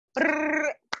I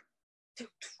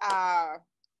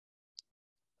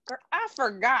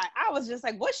forgot. I was just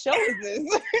like, what show is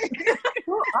this?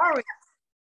 Who are we?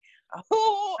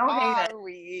 Who are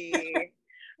we?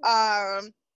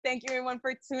 Thank you everyone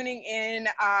for tuning in.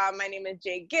 My name is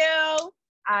Jay Gill.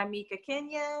 I'm Mika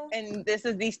Kenya. And this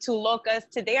is These Two Locas.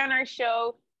 Today on our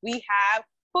show, we have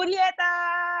Julietta,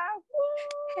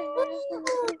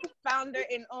 founder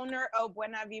and owner of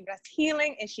Buena Vibras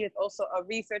Healing. And she is also a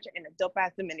researcher and a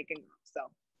dope-ass Dominican girl.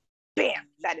 So, bam,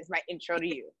 that is my intro to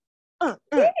you.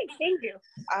 Thank you.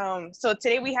 So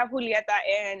today we have Julietta,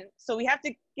 and so we have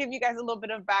to give you guys a little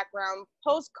bit of background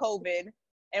post-COVID,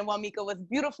 and while Mika was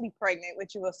beautifully pregnant,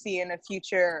 which you will see in a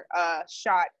future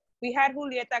shot, we had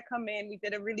Julietta come in. We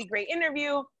did a really great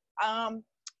interview,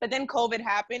 but then COVID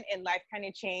happened and life kind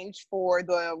of changed for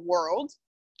the world,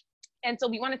 and so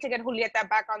we wanted to get Julietta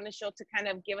back on the show to kind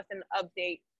of give us an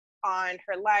update on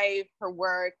her life, her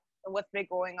work, and what's been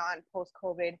going on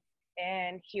post-COVID.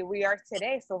 And here we are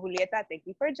today. So Julietta, thank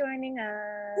you for joining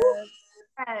us.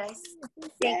 Yes.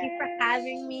 Thank you for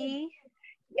having me.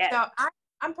 Yes. So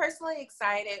I'm personally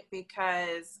excited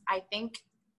because I think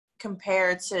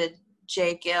compared to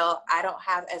Jay Gill, I don't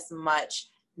have as much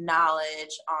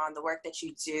knowledge on the work that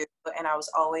you do. And I was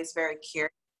always very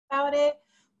curious about it.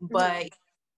 But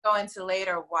go into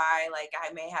later why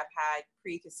I may have had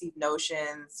preconceived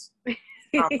notions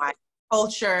from my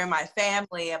culture and my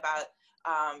family about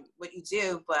what you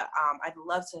do, but I'd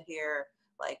love to hear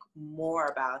more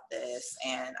about this,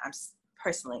 and I'm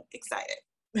personally excited.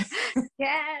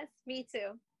 Yes, me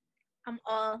too.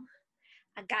 I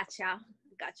got y'all.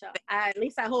 At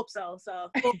least I hope so. So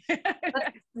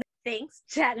thanks,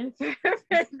 Jennifer, for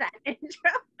that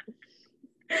intro.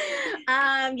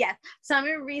 Yeah, so I'm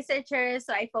a researcher,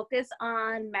 so I focus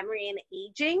on memory and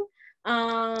aging,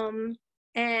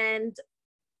 and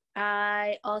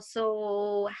I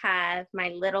also have my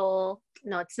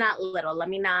it's not little, let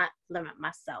me not limit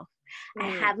myself. I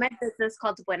have my business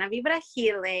called Buena Vibra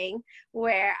Healing,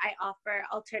 where I offer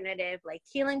alternative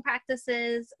healing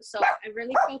practices. So I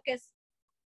really focus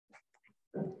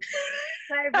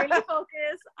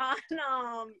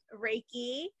on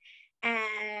Reiki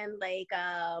and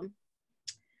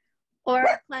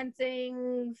aura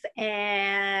cleansings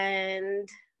and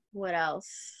what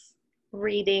else?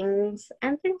 Readings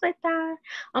and things like that.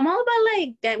 I'm all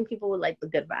about getting people with the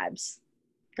good vibes.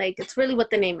 It's really what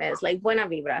the name is, Buena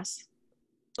Vibras.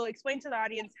 So explain to the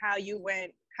audience how you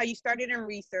started in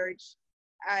research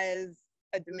as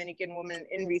a Dominican woman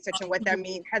in research and what that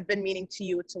has been meaning to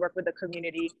you to work with the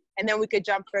community. And then we could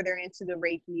jump further into the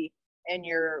Reiki and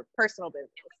your personal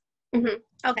business.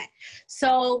 Okay.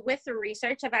 So with the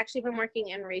research, I've actually been working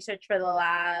in research for the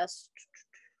last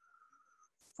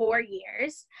 4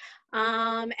 years.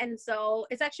 And so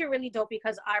it's actually really dope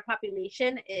because our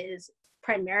population is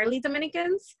primarily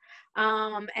Dominicans.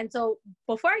 And so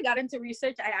before I got into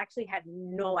research, I actually had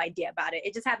no idea about it.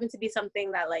 It just happened to be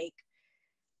something that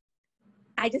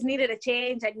I just needed a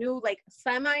change. I knew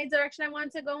semi direction I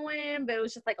wanted to go in, but it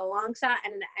was just a long shot,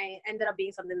 and I ended up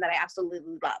being something that I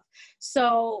absolutely love.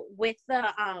 So with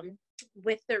the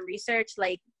research,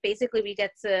 basically we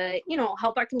get to,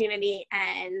 help our community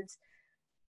and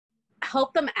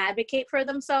help them advocate for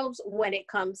themselves when it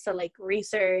comes to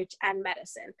research and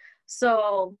medicine.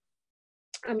 So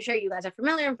I'm sure you guys are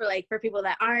familiar, for people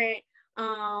that aren't,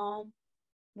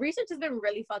 research has been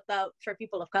really fucked up for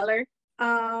people of color,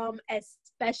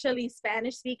 especially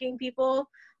Spanish speaking people.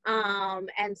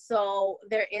 And so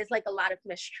there is a lot of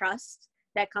mistrust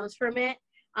that comes from it.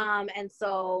 And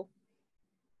so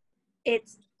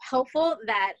it's helpful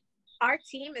that our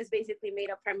team is basically made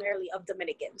up primarily of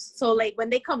Dominicans. So when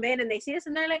they come in and they see us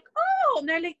and they're oh, and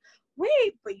they're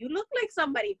wait, but you look like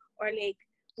somebody, or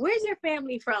where's your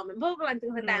family from, and blah, blah, and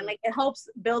things like that. And, it helps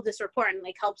build this rapport and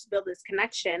helps build this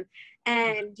connection.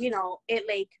 And,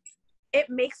 it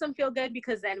makes them feel good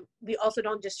because then we also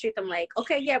don't just treat them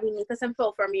okay, yeah, we need this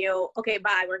info from you. Okay,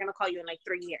 bye. We're going to call you in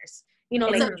 3 years. We care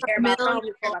about them,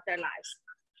 we care about their lives.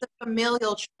 The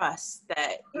familial trust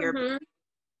that you're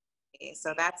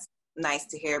so that's nice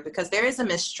to hear, because there is a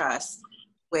mistrust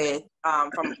with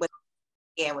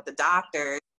the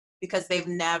doctors because they've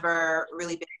never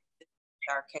really been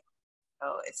in our care.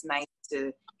 So it's nice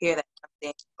to hear that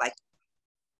something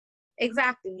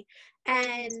exactly.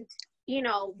 And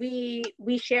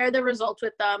we share the results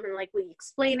with them, and we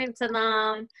explain it to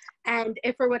them. And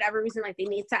if for whatever reason they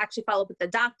need to actually follow up with the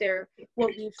doctor,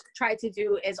 what we've tried to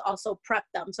do is also prep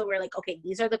them. So we're okay,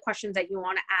 these are the questions that you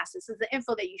want to ask. This is the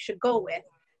info that you should go with.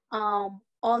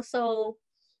 Also,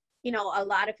 you know, a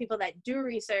lot of people that do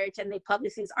research and they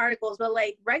publish these articles, but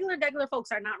like regular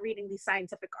folks are not reading these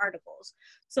scientific articles.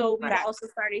 So we've also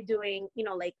started doing, you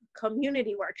know, like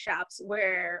community workshops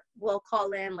where we'll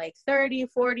call in like 30,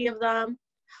 40 of them.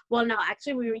 Well, no,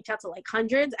 actually we reach out to like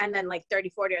hundreds, and then like 30,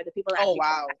 40 are the people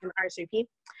that in RSVP.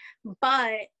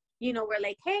 But, you know, we're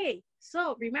like, hey,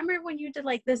 so remember when you did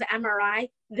like this MRI,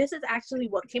 this is actually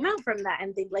what came out from that.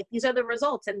 And they like, these are the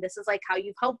results, and this is like how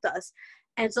you've helped us.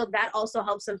 And so that also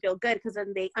helps them feel good, because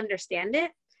then they understand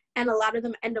it. And a lot of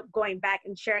them end up going back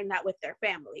and sharing that with their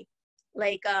family.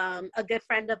 Like a good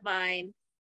friend of mine,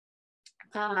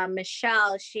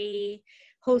 Michelle, she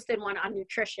hosted one on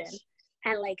nutrition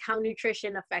and like how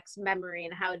nutrition affects memory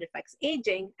and how it affects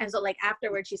aging. And so like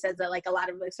afterwards, she says that like a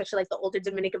lot of, especially like the older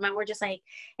Dominican men, were just like,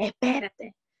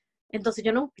 espérate. Entonces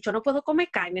yo no puedo comer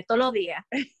carne todos los días.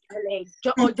 Like,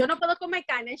 yo no puedo comer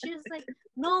carne. And she's like,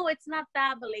 no, it's not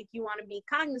that, but like you want to be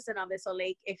cognizant of it. So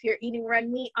like if you're eating red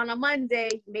meat on a Monday,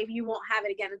 maybe you won't have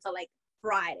it again until like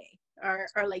Friday, or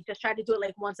like just try to do it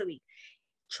like once a week.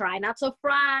 Try not to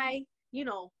fry, you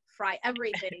know, fry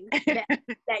everything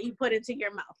that you put into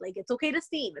your mouth. Like it's okay to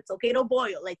steam, it's okay to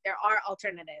boil. Like there are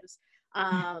alternatives.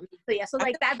 So yeah, so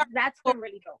like that's been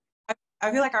really dope.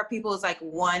 I feel like our people is like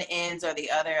one end or the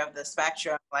other of the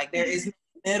spectrum. Like there is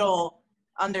middle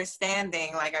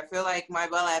understanding. Like I feel like my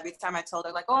Bella, every time I told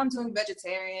her like, oh, I'm doing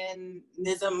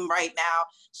vegetarianism right now,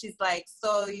 she's like,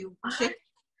 so you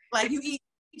like you eat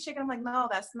chicken? I'm like, no,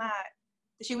 that's not.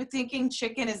 She was thinking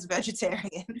chicken is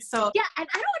vegetarian. So yeah, and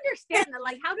I don't understand that.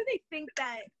 Like, how do they think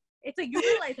that? It's like you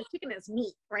realize that chicken is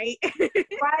meat, right?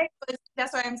 Right. But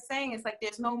that's what I'm saying. It's like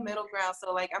there's no middle ground.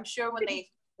 So like I'm sure when they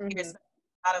hear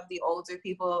a lot of the older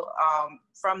people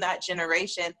from that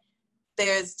generation,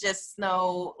 there's just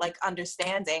no like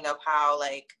understanding of how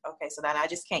like, okay, so then I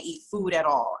just can't eat food at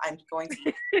all. I'm going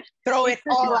to throw it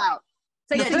all out.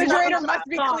 So the refrigerator must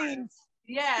be clean.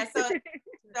 Yeah. So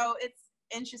it's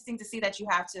interesting to see that you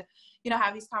have to, you know,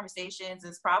 have these conversations.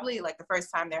 It's probably like the first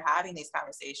time they're having these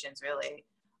conversations, really.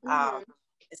 So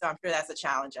I'm sure that's a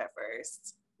challenge at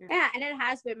first. Yeah, and it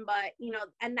has been, but you know,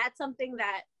 and that's something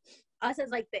that us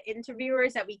as like the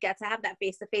interviewers, that we get to have that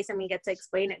face-to-face and we get to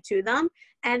explain it to them,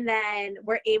 and then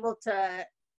we're able to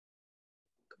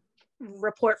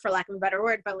report, for lack of a better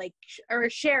word, but like or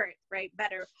share it right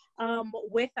better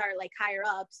with our like higher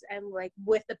ups and like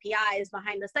with the PIs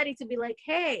behind the study, to be like,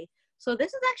 hey, so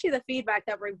this is actually the feedback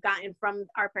that we've gotten from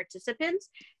our participants,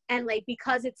 and like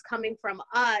because it's coming from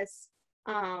us,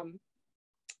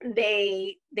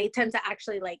 they tend to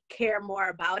actually like care more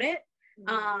about it.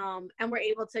 And we're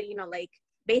able to, you know, like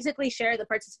basically share the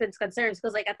participants' concerns,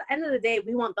 because like at the end of the day,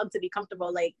 we want them to be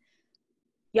comfortable. Like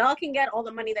y'all can get all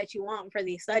the money that you want for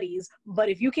these studies, but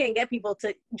if you can't get people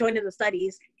to join in the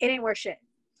studies, it ain't worth shit.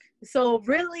 So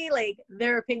really, like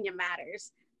their opinion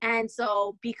matters. And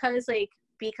so because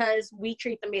we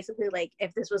treat them basically like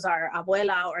if this was our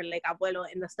abuela or like abuelo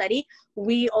in the study,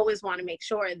 we always want to make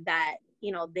sure that,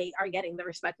 you know, they are getting the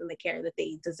respect and the care that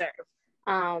they deserve.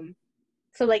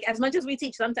 So like as much as we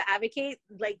teach them to advocate,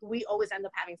 like we always end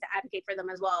up having to advocate for them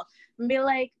as well, and be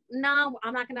like, no,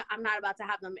 I'm not about to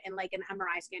have them in like an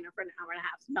MRI scanner for an hour and a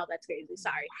half. No, that's crazy.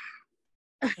 Sorry.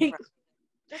 Like,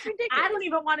 that's ridiculous. I don't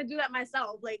even want to do that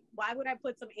myself. Like, why would I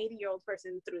put some 80-year-old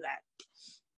person through that?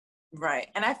 Right.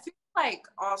 And I feel like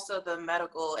also the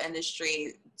medical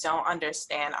industry don't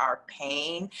understand our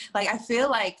pain. Like I feel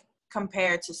like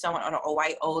compared to someone on a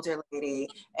white older lady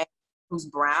who's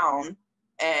brown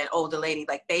and older lady,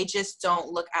 like they just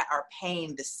don't look at our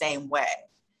pain the same way.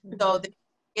 So they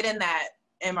get in that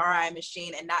MRI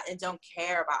machine and don't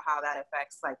care about how that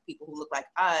affects like people who look like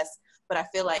us. But I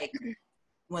feel like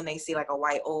when they see like a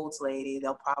white old lady,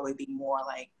 they'll probably be more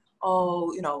like,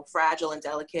 oh, you know, fragile and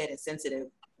delicate and sensitive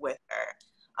with her.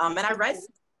 And I read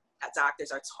that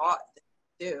doctors are taught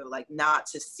to like not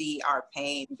to see our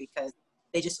pain, because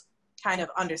they just kind of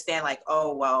understand like,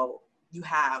 oh, well, you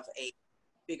have a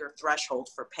bigger threshold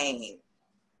for pain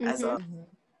as a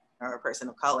person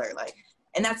of color. Like,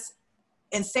 and that's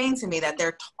insane to me that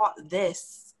they're taught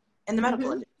this in the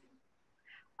medical industry.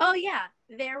 Oh yeah,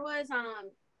 there was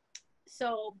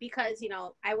so because, you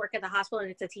know, I work at the hospital and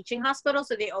it's a teaching hospital,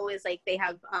 so they always like they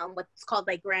have what's called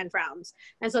like grand rounds,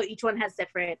 and so each one has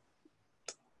different.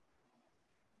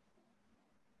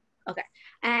 Okay.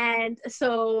 And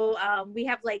so we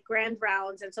have like grand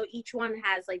rounds, and so each one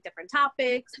has like different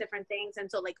topics, different things,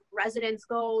 and so like residents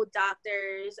go,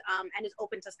 doctors, and it's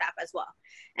open to staff as well.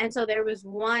 And so there was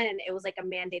one, it was like a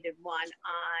mandated one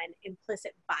on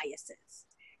implicit biases,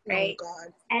 right? Oh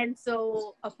God. And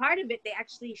so a part of it, they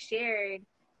actually shared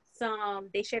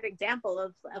they shared example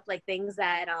of like things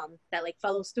that that like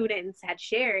fellow students had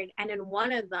shared, and in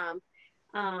one of them,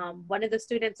 one of the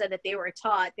students said that they were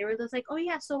taught, they were just like, oh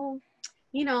yeah, so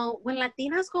you know, when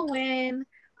Latinas go in,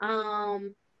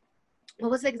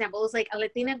 what was the example? It was like a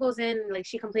Latina goes in, like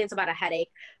she complains about a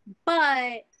headache,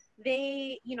 but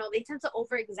they, you know, they tend to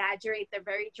over exaggerate. They're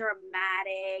very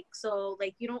dramatic. So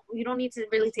like you don't need to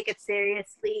really take it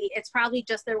seriously. It's probably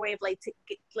just their way of like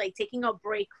taking a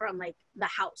break from like the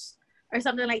house or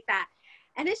something like that.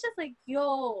 And it's just like,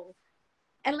 yo,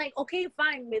 and like, okay,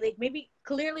 fine. Like maybe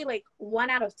clearly like 1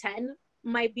 out of 10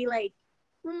 might be like,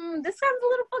 this sounds a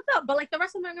little fucked up. But like the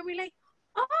rest of them are gonna be like,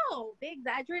 oh, they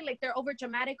exaggerate, like they're over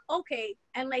dramatic. Okay.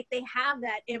 And like they have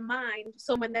that in mind.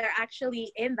 So when they're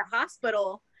actually in the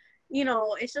hospital, you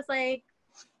know, it's just like,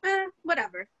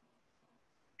 whatever.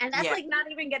 And that's like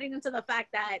not even getting into the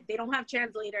fact that they don't have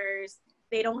translators.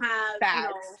 They don't have, you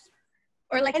know,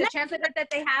 or like the translator that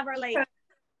they have are like,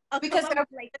 because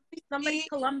like somebody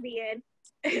Colombian.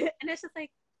 And it's just like,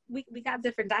 we got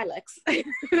different dialects.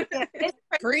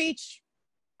 Preach.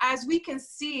 As we can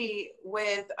see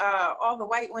with all the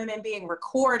white women being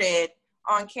recorded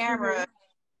on camera,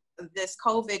 this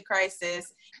COVID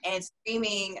crisis, and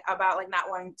screaming about like not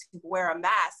wanting to wear a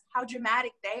mask, how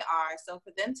dramatic they are. So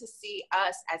for them to see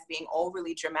us as being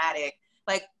overly dramatic,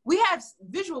 like we have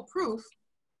visual proof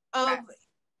of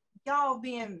y'all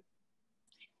being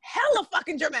hella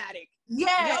fucking dramatic.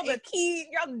 Yeah. Y'all the key,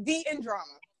 y'all D in drama.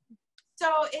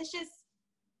 So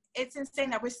it's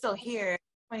insane that we're still here,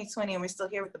 2020, and we're still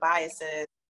here with the biases.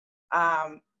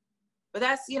 But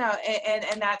that's, you know,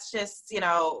 and that's just, you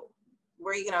know,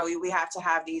 where, you know, we have to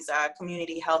have these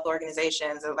community health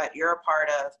organizations that you're a part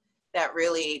of that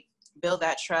really build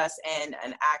that trust and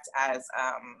act as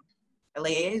a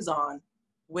liaison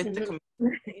with the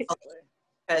community.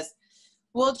 Because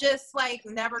we'll just like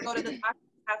never go to the doctor.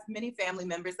 Have many family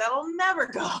members that'll never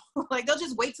go. Like they'll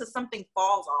just wait till something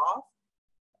falls off.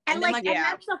 And like, and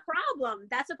that's a problem.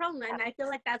 That's a problem. And I feel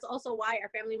like that's also why our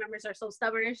family members are so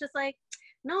stubborn. It's just like,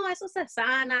 no, eso se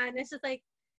sana. And it's just like,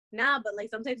 nah, but like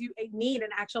sometimes you need an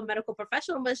actual medical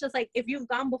professional. But it's just like, if you've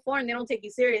gone before and they don't take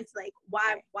you serious, like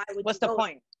why would what's you the go?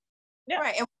 point? Yeah.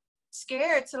 Right. And we're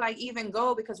scared to like even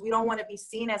go because we don't want to be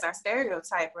seen as our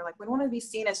stereotype. We're like, we don't want to be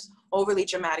seen as overly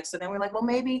dramatic. So then we're like, well,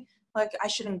 maybe like I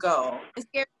shouldn't go. It's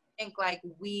scary to think like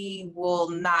we will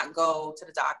not go to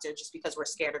the doctor just because we're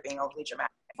scared of being overly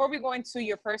dramatic. Before we go into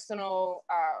your personal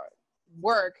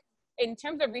work, in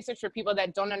terms of research for people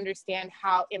that don't understand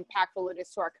how impactful it is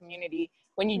to our community,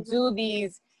 when you do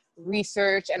these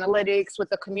research analytics with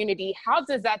the community, how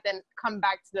does that then come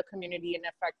back to the community and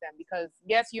affect them? Because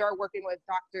yes, you're working with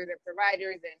doctors and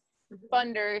providers and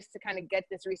funders to kind of get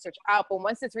this research out, but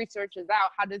once this research is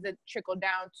out, how does it trickle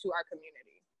down to our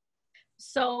community?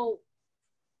 So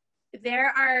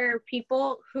there are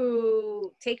people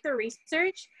who take the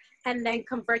research and then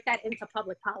convert that into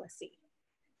public policy.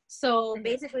 So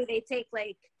basically they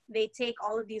take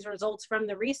all of these results from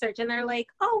the research and they're like,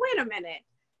 oh, wait a minute.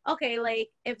 Okay, like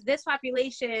if this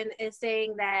population is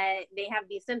saying that they have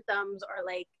these symptoms or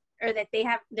that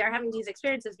they're having these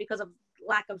experiences because of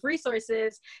lack of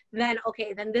resources, then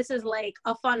okay, then this is like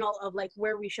a funnel of like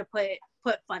where we should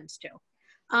put funds to.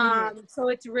 So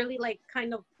it's really like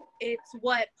kind of, it's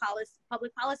what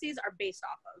public policies are based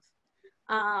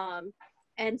off of.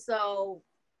 And so,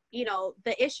 you know,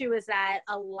 the issue is that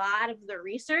a lot of the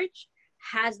research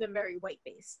has been very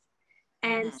white-based.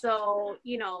 And so,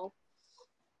 you know,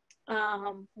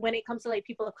 when it comes to like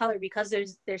people of color, because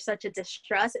there's such a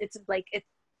distrust, it's like, it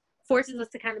forces us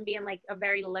to kind of be in like a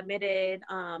very limited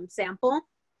sample.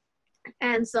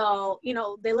 And so, you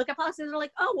know, they look at policies and they're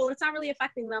like, oh, well, it's not really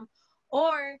affecting them.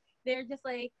 Or they're just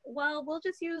like, well, we'll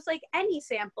just use like any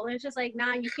sample. And it's just like,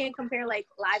 nah, you can't compare like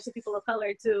lives of people of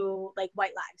color to like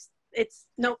white lives. It's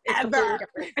completely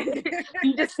different.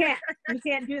 You just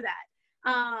can't do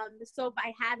that. So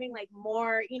by having like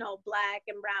more, you know, Black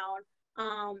and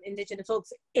brown, indigenous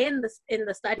folks in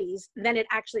the studies, then it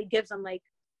actually gives them like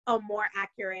a more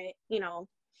accurate, you know,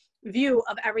 view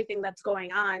of everything that's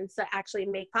going on to actually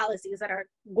make policies that are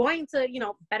going to, you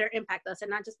know, better impact us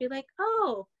and not just be like,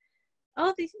 oh,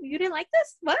 you didn't like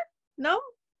this? What? No?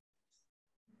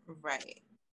 Right.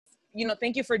 You know,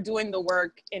 thank you for doing the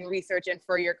work in research and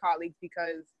for your colleagues,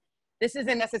 because this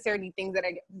isn't necessarily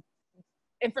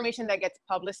information that gets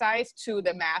publicized to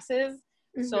the masses.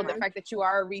 So the fact that you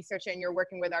are a researcher and you're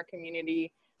working with our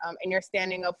community and you're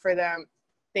standing up for them,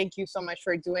 thank you so much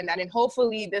for doing that. And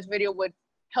hopefully this video would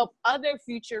help other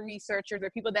future researchers or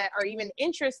people that are even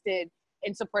interested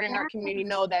in supporting our community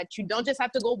know that you don't just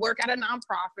have to go work at a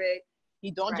nonprofit.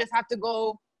 You don't just have to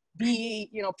go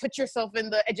put yourself in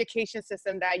the education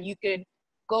system, that you could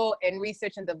go and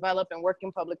research and develop and work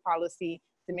in public policy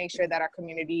to make sure that our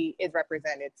community is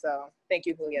represented. So thank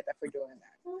you, Julieta, for doing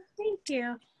that. Well, thank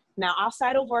you. Now,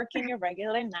 outside of working your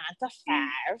regular 9 to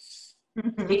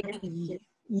 5,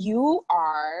 you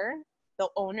are the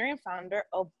owner and founder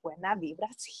of Buena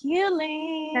Vibras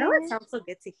Healing. That always sounds so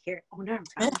good to hear. Owner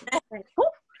and founder.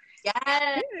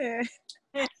 Yes.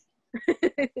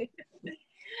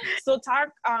 So talk,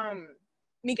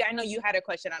 Mika, I know you had a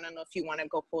question. I don't know if you want to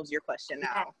go pose your question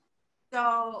now.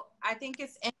 So I think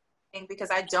it's interesting because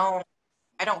I don't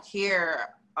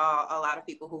hear a lot of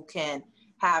people who can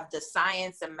have the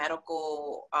science and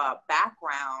medical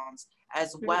backgrounds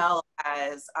as well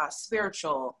as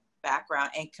spiritual background,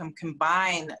 and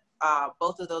combine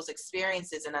both of those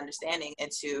experiences and understanding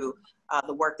into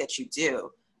the work that you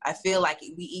do. I feel like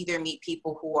we either meet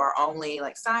people who are only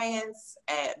like science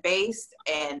based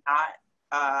and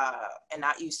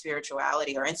not use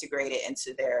spirituality or integrate it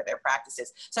into their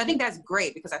practices. So I think that's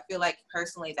great, because I feel like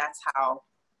personally that's how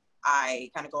I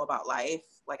kind of go about life.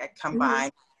 Like I combine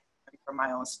from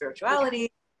my own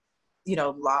spirituality,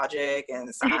 logic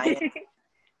and science,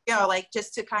 like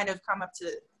just to kind of come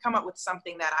up with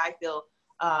something that I feel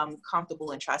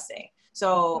comfortable and trusting.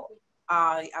 So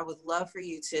I would love for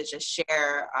you to just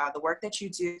share the work that you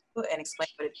do and explain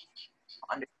what it is,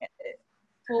 understand it.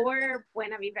 For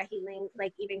Buena Vibra Healing,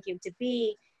 like even came to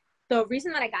be, the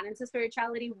reason that I got into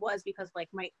spirituality was because like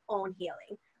my own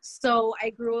healing. So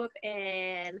I grew up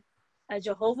in a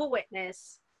Jehovah's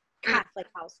Witness Catholic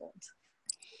household.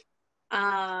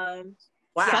 Wow.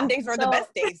 Sundays are the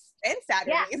best days, and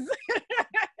Saturdays.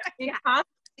 You're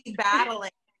constantly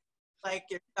battling like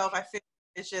yourself. I feel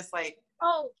it's just like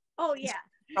oh yeah,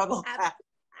 struggle.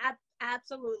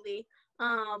 Absolutely.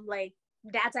 Like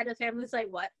dad's side of the family is like,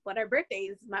 what are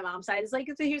birthdays? My mom's side is like,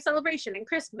 it's a huge celebration and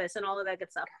Christmas and all of that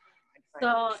good stuff.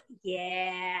 So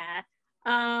yeah.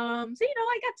 So I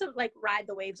got to like ride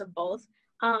the waves of both.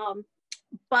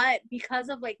 But because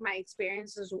of like my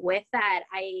experiences with that,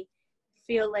 I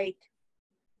feel like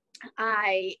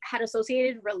I had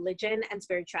associated religion and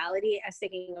spirituality as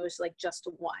thinking it was like just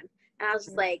one. And I was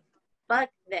just like, fuck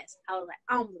this. I was like,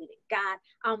 I don't believe in God.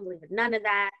 I don't believe in none of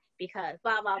that because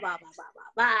blah, blah, blah, blah, blah,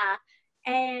 blah, blah.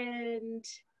 And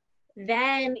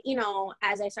then,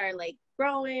 as I started like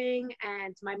growing,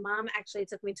 and my mom actually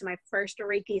took me to my first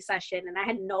Reiki session, and I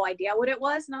had no idea what it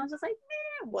was. And I was just like,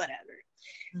 whatever.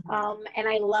 And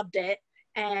I loved it.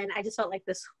 And I just felt like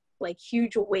this like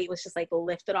huge weight was just like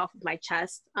lifted off of my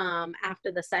chest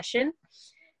after the session.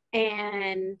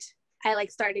 And I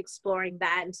like started exploring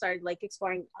that and started like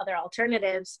exploring other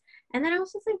alternatives. And then I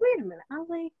was just like, wait a minute. I was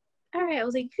like, all right. I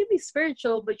was like, you could be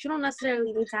spiritual, but you don't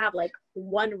necessarily need to have like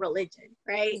one religion,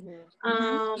 right?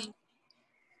 And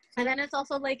then it's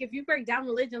also like, if you break down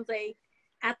religions, like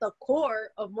at the core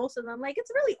of most of them, like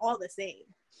it's really all the same.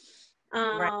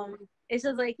 It's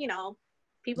just like,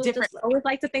 people just always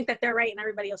like to think that they're right and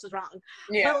everybody else is wrong.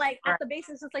 But like at the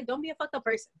basis, it's like, don't be a fucked up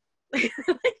person. Like,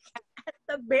 at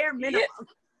the bare minimum.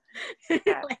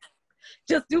 Like,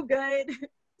 just do good.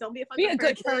 Don't be a fucking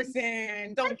good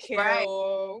person. Don't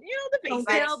kill. The basics.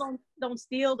 Don't kill. Don't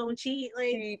steal. Don't cheat.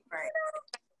 Like,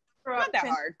 not that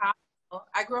hard.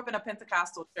 I grew up in a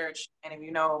Pentecostal church, and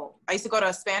I used to go to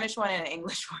a Spanish one and an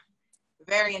English one.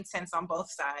 Very intense on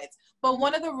both sides. But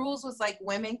one of the rules was like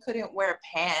women couldn't wear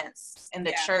pants in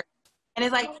the church, and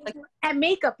it's like and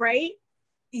makeup, right?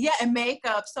 Yeah, and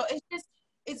makeup. So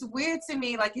it's weird to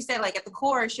me. Like you said, like at the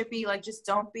core, it should be like just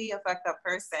don't be a fucked up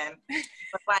person.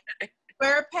 But like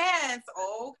wear pants.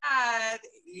 Oh God,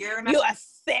 you're a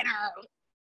sinner.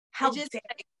 How dare you?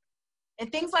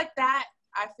 And things like that,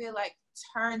 I feel like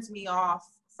turns me off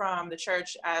from the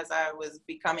church as I was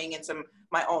becoming into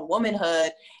my own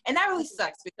womanhood. And that really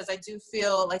sucks, because I do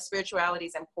feel like spirituality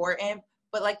is important,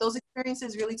 but like those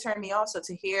experiences really turn me off. So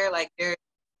to hear like there's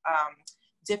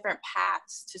different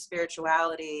paths to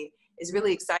spirituality is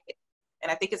really exciting.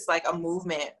 And I think it's like a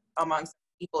movement amongst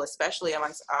people, especially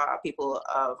amongst people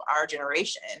of our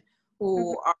generation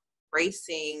who are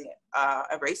embracing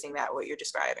that, what you're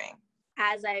describing.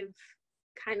 As I've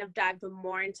kind of dived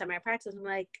more into my practice, I'm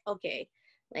like, okay,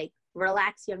 like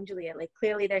relax, young Julia. Like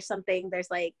clearly there's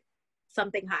like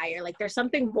something higher. Like there's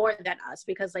something more than us,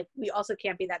 because like we also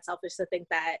can't be that selfish to think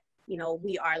that,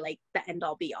 we are like the end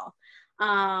all be all.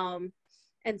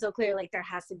 And so clearly like there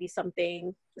has to be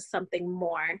something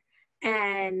more.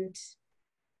 And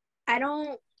I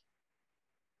don't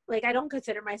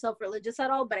consider myself religious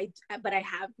at all, but I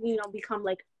have, become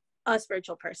like a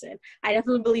spiritual person. I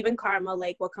definitely believe in karma,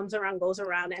 like what comes around goes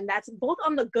around, and that's both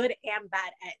on the good and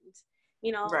bad end.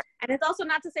 you know? Right. And it's also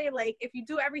not to say, like, if you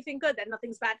do everything good, that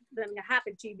nothing's bad going to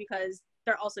happen to you, because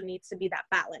there also needs to be that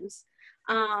balance.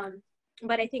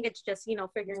 But I think it's just, you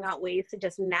know, figuring out ways to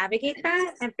just navigate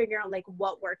that and figure out, like,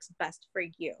 what works best for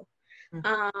you.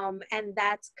 And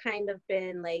that's kind of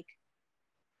been, like,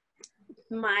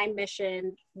 my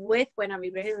mission with When I'm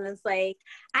Reading. It's like,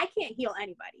 I can't heal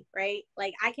anybody, right?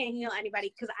 Like, I can't heal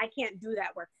anybody because I can't do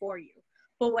that work for you.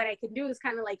 But what I can do is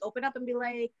kind of, like, open up and be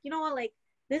like, you know what, like,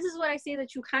 this is what I see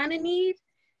that you kind of need.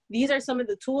 These are some of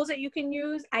the tools that you can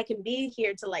use. I can be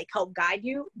here to, like, help guide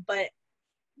you, but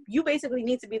you basically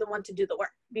need to be the one to do the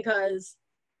work, because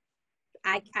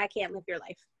I can't live your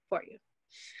life for you.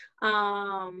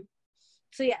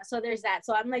 So yeah, so there's that.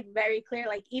 So I'm, like, very clear,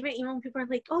 like, even when people are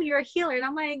like, oh, you're a healer, and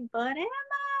I'm like, but am I?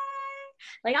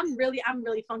 Like, I'm really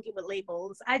funky with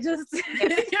labels. I just,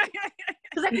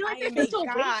 because I feel like there's such a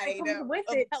weight that comes with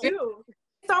it too.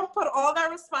 Don't put all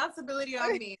that responsibility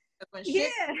on me. When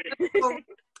shit,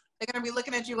 they're gonna be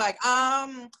looking at you like,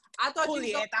 I thought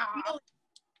Julietta.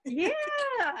 Yeah.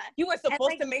 You were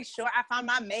supposed to make sure I found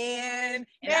my man,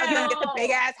 and I was gonna get the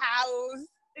big ass house.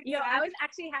 Yo, I was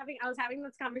having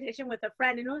this conversation with a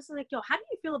friend, and it was like, yo, how do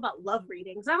you feel about love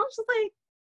readings? And I was just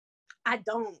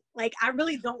like, I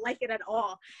really don't like it at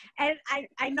all. And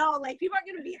I know, like, people are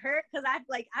gonna be hurt because I've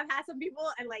had some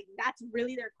people, and, like, that's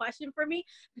really their question for me.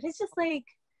 But it's just like,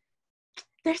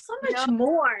 there's so much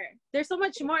more. There's so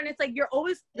much more, and it's like, you're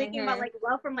always thinking about, like,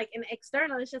 love from, like, an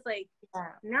external. It's just like,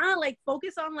 nah, like,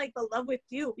 focus on, like, the love with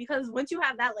you, because once you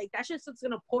have that, like, that's just what's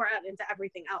gonna pour out into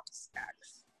everything else.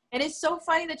 And it's so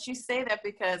funny that you say that,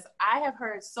 because I have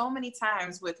heard so many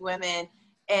times with women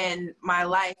in my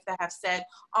life that have said,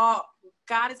 oh,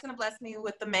 God is going to bless me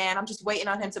with the man. I'm just waiting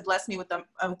on him to bless me with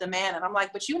the man. And I'm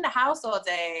like, but you in the house all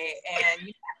day,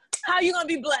 and how you going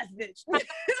to be blessed, bitch?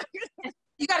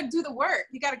 You got to do the work.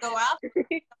 You got to go out.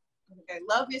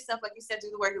 Love yourself. Like you said, do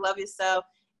the work. Love yourself.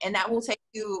 And that will take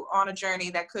you on a journey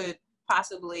that could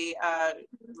possibly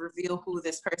reveal who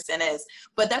this person is.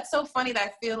 But that's so funny that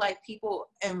I feel like people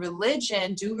in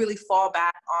religion do really fall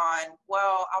back on,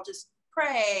 well, I'll just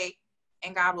pray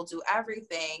and God will do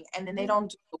everything, and then they don't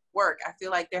do the work. I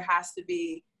feel like there has to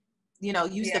be, you know,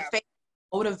 use the faith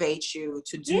to motivate you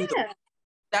to do the work.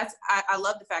 That's, I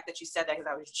love the fact that you said that,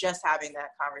 because I was just having that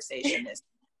conversation.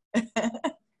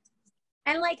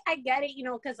 And, like, I get it, you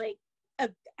know, because, like,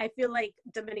 I feel like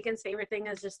Dominican's favorite thing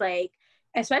is just, like,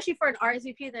 especially for an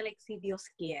RSVP, they're like, si Dios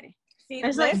quiere. See,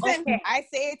 listen, like, okay. I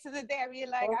say it to the day, I be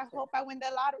like, I hope I win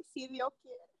the lottery, si Dios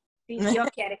quiere. Si Dios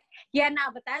quiere. Yeah, no,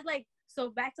 but that's, like, so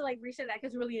back to, like, research, that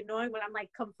gets really annoying when I'm, like,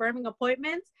 confirming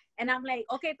appointments, and I'm like,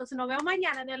 okay, pues nos vemos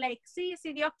mañana. And they're like, sí,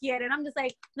 si Dios quiere. And I'm just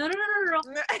like, no.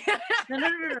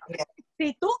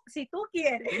 Si tú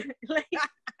quieres. Like,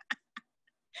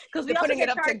 because we're putting it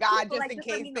up to God just like, in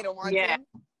case they don't want to.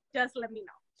 Just let me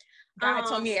know. God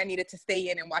told me I needed to stay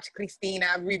in and watch Christina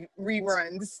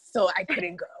reruns, so I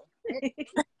couldn't go.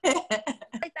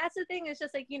 Like, that's the thing. It's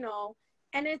just like, you know,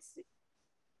 and it's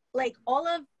like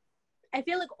I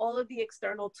feel like all of the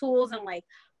external tools and, like,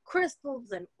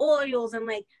 crystals and oils, and,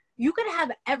 like, you could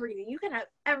have everything. You can have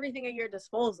everything at your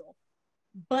disposal,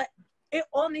 but it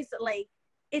all needs to, like,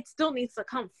 it still needs to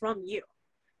come from you,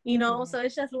 you know? So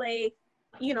it's just like,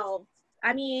 you know,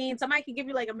 I mean, somebody could give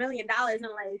you, like, $1 million, and,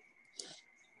 like,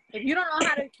 if you don't know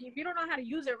how to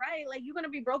use it right, like, you're going to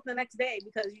be broke the next day,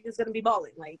 because you're just going to be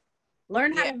balling. Like,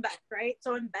 learn how to invest, right?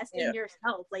 So invest in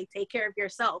yourself, like, take care of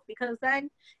yourself, because then,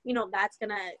 you know, that's going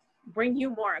to bring you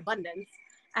more abundance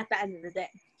at the end of the day.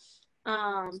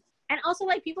 And also,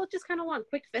 like, people just kind of want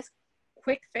quick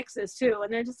fixes too,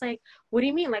 and they're just like, what do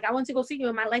you mean? Like, I went to go see you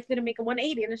and my life didn't make a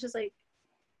 180, and it's just like,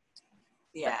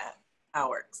 how it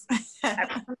works.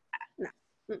 No.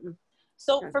 Mm-mm.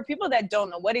 So for people that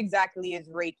don't know, what exactly is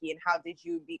Reiki, and how did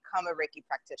you become a Reiki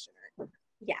practitioner?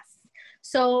 Yes.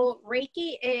 So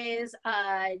Reiki is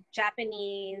a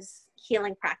Japanese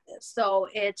healing practice. So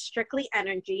it's strictly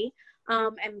energy.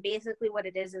 And basically what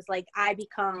it is like, I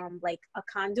become like a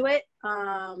conduit.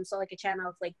 So like a channel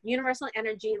of like universal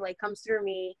energy, like, comes through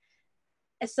me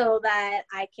so that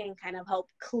I can kind of help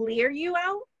clear you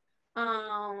out.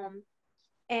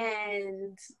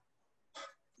 And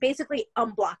basically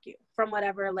unblock you from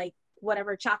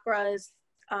whatever chakras,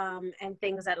 and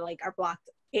things that like are blocked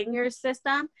in your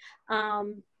system.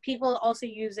 People also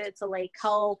use it to like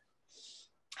help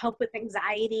with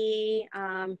anxiety.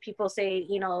 People say,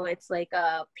 you know, it's like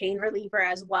a pain reliever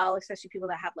as well, especially people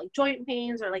that have like joint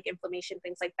pains or like inflammation,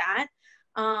 things like that.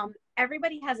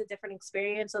 Everybody has a different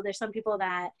experience. So there's some people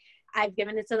that I've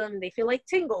given it to them, they feel like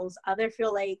tingles, other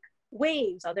feel like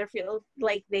waves, other feel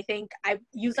like they think I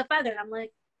use a feather, and I'm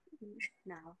like,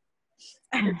 no.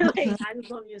 Like, I just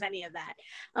don't use any of that.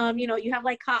 You know, you have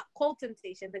like hot, cold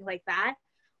sensation, things like that.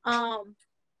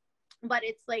 But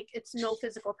it's like, it's no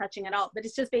physical touching at all, but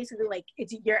it's just basically like,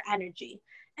 it's your energy.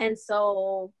 And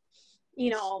so,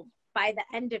 you know, by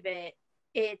the end of it,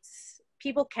 it's,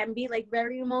 people can be like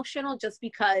very emotional just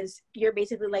because you're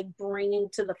basically like bringing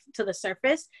to the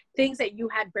surface things that you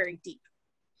had buried deep.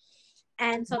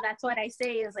 And so that's what I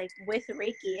say is like with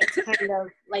Reiki, it's kind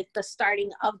of like the starting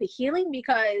of the healing,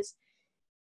 because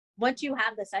once you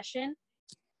have the session,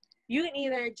 you can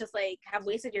either just like have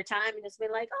wasted your time and just be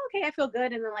like, oh, okay, I feel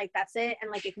good. And then like, that's it.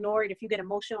 And like ignore it if you get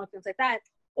emotional and things like that.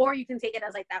 Or you can take it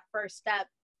as like that first step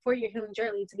for your healing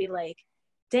journey to be like,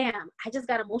 damn, I just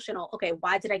got emotional. Okay,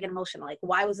 why did I get emotional? Like,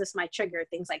 why was this my trigger?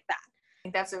 Things like that. I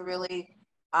think that's a really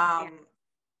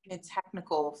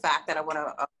technical fact that I want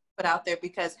to put out there,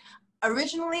 because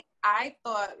originally I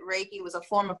thought Reiki was a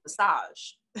form of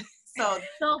massage. So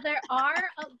there are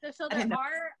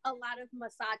a lot of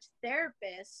massage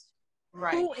therapists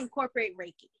who incorporate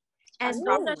Reiki. And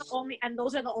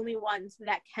those are the only ones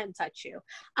that can touch you,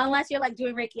 unless you're like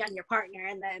doing Reiki on your partner,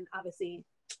 and then obviously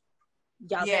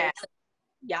y'all got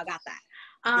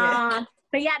that.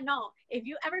 But yeah, no, if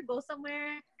you ever go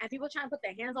somewhere and people trying to put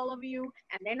their hands all over you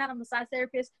and they're not a massage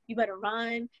therapist, you better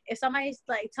run. If somebody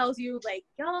like tells you like,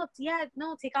 yo, yeah,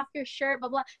 no, take off your shirt, blah,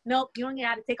 blah. Nope, you don't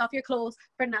got to take off your clothes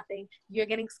for nothing. You're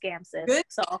getting scammed, sis. Good.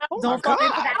 So don't fall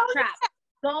into that trap.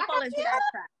 Don't fall into that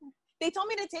trap. They told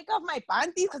me to take off my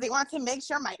panties because they wanted to make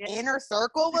sure my inner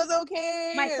circle was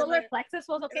okay. My solar plexus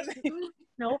was okay.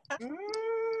 Nope.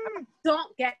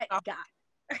 Don't get got.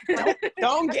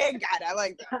 Don't get got. I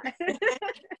like that.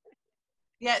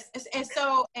 Yes, and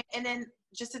so and then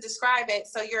just to describe it,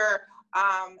 so you're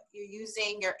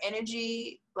using your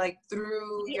energy like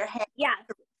through your head. Yeah.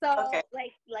 So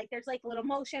like there's like little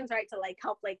motions, right, to like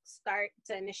help like start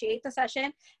to initiate the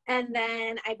session, and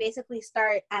then I basically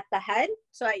start at the head,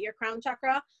 so at your crown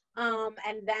chakra,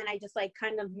 and then I just like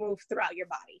kind of move throughout your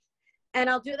body. And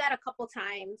I'll do that a couple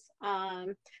times.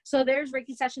 So there's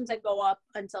Reiki sessions that go up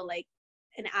until like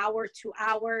an hour, 2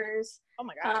 hours. Oh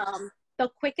my god. The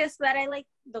quickest really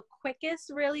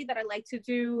that I like to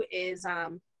do is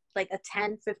like a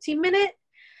 10-15 minute.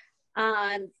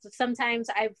 Sometimes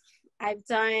I've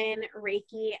done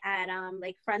Reiki at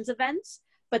like friends events,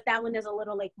 but that one is a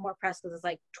little like more pressed because it's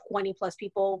like 20 plus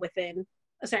people within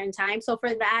a certain time. So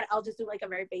for that, I'll just do like a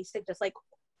very basic, just like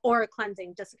aura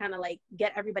cleansing, just to kind of like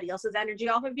get everybody else's energy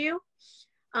off of you.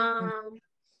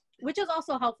 Which is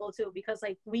also helpful too, because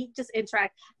like we just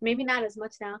interact, maybe not as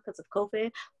much now because of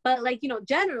COVID, but like, you know,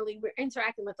 generally we're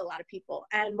interacting with a lot of people,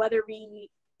 and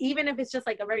even if it's just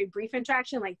like a very brief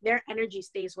interaction, like their energy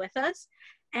stays with us.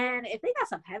 And if they got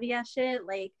some heavy ass shit,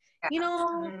 like, you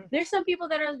know, there's some people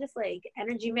that are just like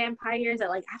energy vampires that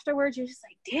like afterwards you're just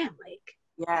like, damn, like,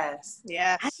 yes.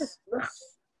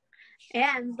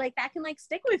 And like that can like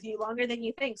stick with you longer than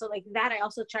you think. So like that I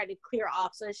also try to clear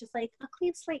off. So it's just like a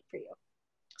clean slate for you.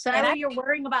 So that way you're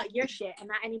worrying about your shit and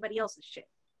not anybody else's shit.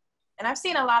 And I've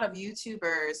seen a lot of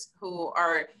YouTubers who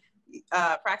are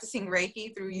practicing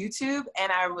Reiki through YouTube.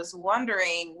 And I was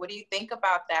wondering, what do you think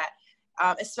about that?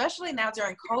 Especially now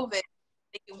during COVID,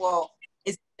 thinking, well,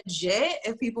 is it legit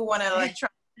if people want to like try?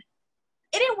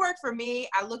 It didn't work for me.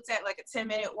 I looked at like a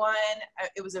 10-minute one.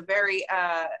 It was a very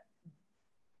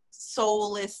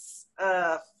soulless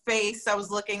face I was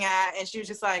looking at. And she was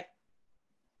just like,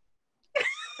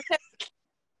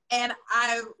 and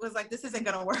I was like, this isn't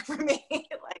going to work for me.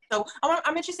 Like, so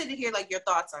I'm interested to hear like your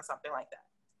thoughts on something like that.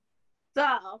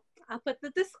 So I'll put the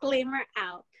disclaimer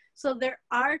out. So there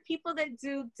are people that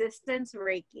do distance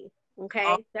Reiki. Okay.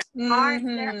 Oh.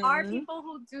 There are people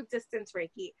who do distance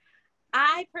Reiki.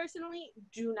 I personally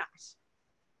do not.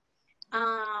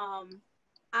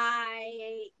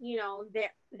 You know,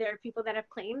 there are people that have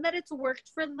claimed that it's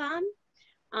worked for them.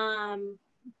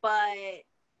 But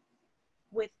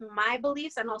with my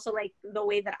beliefs and also like the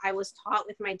way that I was taught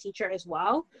with my teacher as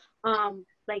well,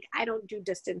 like I don't do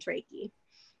distance Reiki.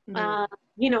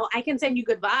 You know, I can send you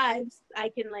good vibes.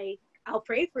 I'll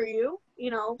pray for you,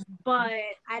 you know, but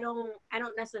I don't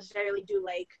necessarily do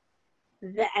like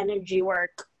the energy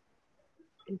work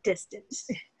distance.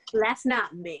 That's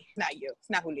not me. Not you. It's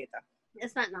not Julietta.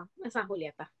 It's not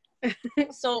Julietta.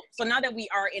 So now that we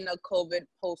are in a COVID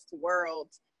post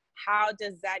world, how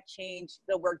does that change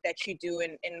the work that you do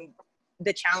and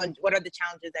the challenge? What are the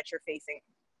challenges that you're facing?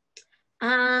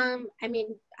 I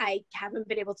mean, I haven't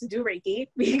been able to do Reiki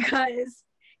because,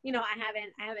 you know, I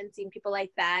haven't seen people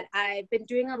like that. I've been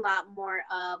doing a lot more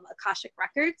Akashic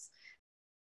records.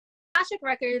 Akashic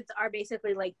records are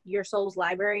basically like your soul's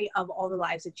library of all the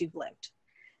lives that you've lived.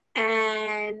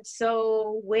 And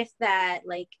so with that,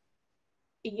 like,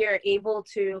 you're able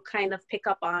to kind of pick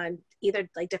up on either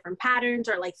like different patterns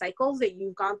or like cycles that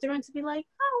you've gone through, and to be like,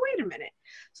 oh, wait a minute.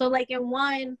 So like in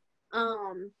one,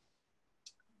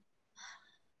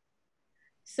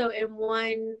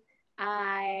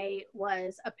 I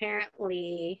was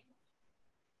apparently,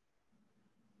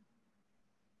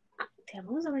 damn,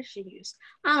 what was the word she used?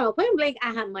 I don't know, point blank,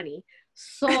 I had money.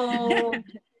 So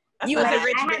you was like, a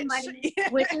rich I had bitch. money,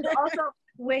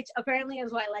 which apparently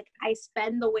is why like I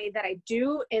spend the way that I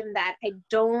do, in that I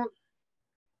don't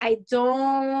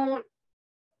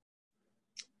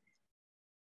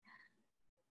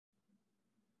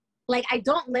like, I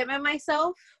don't limit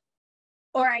myself,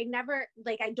 or I never,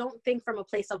 like, I don't think from a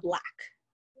place of lack.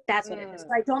 That's what it is. So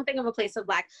I don't think of a place of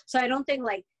lack. So I don't think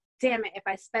like, damn it, if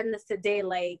I spend this today,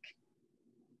 like,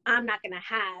 I'm not gonna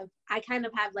have. I kind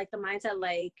of have like the mindset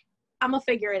like, I'm gonna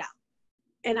figure it out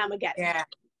and I'm gonna get it. Yeah.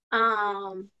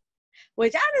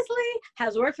 Which honestly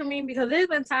has worked for me, because there's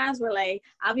been times where like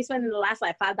I'll be spending the last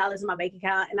like $5 in my bank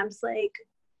account, and I'm just like,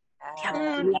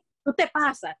 tú te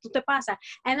pasa.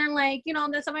 And then like, you know,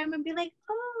 then somebody would be like,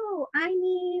 oh, I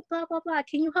need blah blah blah,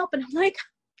 can you help? And I'm like,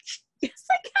 yes,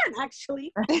 I can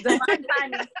actually. Divine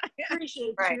timing.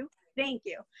 Appreciate you. Thank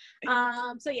you.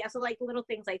 So yeah, so like little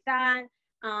things like that.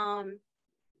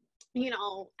 You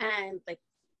know, and like,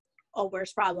 a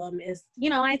worst problem is, you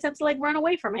know, I tend to like run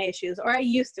away from my issues, or I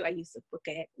used to.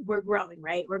 Okay, we're growing,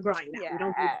 right? We're growing now. Yes. We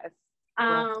don't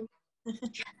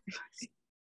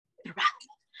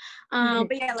do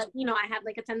but yeah, like, you know, I had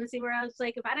like a tendency where I was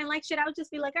like, if I didn't like shit, I would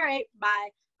just be like, all right, bye,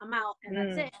 I'm out, and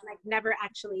that's it. And like never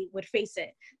actually would face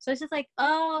it. So it's just like,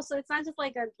 oh, so it's not just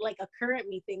like a current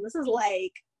me thing. This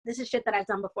is shit that I've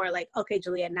done before. Like, okay,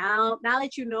 Julia, now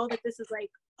that you know that this is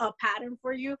like a pattern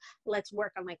for you, let's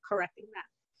work on like correcting that.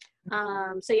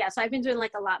 So yeah, so I've been doing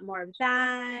like a lot more of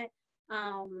that,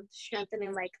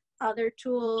 strengthening like other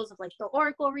tools of like the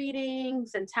oracle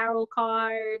readings and tarot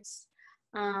cards,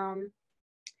 and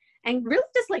really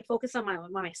just like focus on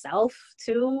myself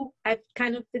too. I've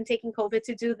kind of been taking COVID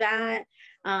to do that.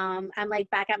 I'm like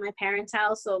back at my parents'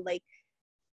 house, so like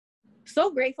so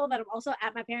grateful that I'm also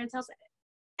at my parents' house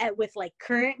with like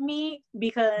current me,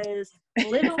 because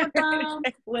living with them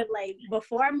with like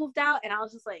before I moved out, and I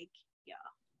was just like, yo.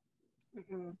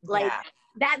 Like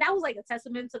that was like a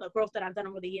testament to the growth that I've done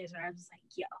over the years, where I was just like,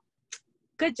 yo,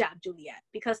 good job, Juliette,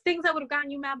 because things that would have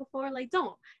gotten you mad before, like,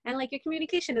 don't. And like, your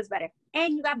communication is better,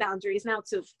 and you got boundaries now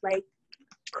too. Like,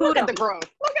 look at the growth.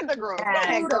 Go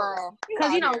ahead, girl.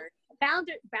 Because you know,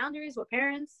 boundaries with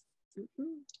parents.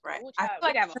 Right. I feel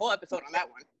like I have a whole episode on that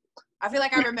one. I feel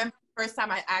like I remember the first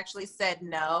time I actually said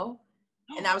no,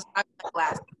 and I was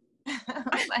last.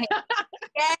 Like,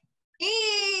 yeah.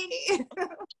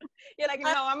 You're like,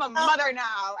 no, I'm a mother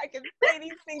now. I can say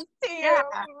these things to you,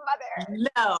 mother.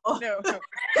 No.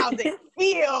 How's it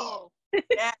feel?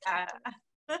 Yeah.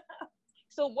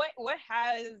 So what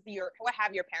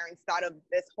have your parents thought of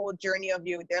this whole journey of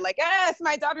you? They're like, yes,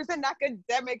 my daughter's an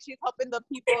academic. She's helping the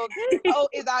people.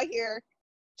 Is out here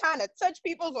trying to touch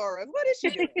people's auras. What is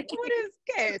she doing? What is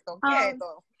queso?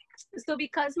 So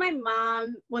because my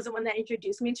mom was the one that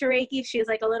introduced me to Reiki, she's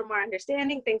like a little more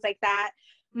understanding, things like that.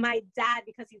 My dad,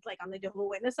 because he's like on the Jehovah's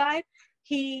Witness side,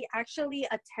 he actually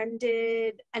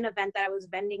attended an event that I was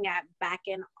vending at back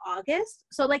in August.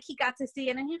 So like he got to see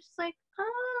it, and he was just like,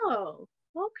 oh,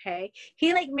 okay.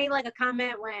 He like made like a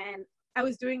comment when I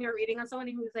was doing a reading on someone,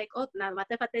 and he was like, oh, nada más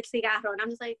te falta el cigarro. And I'm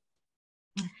just like,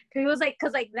 he was like,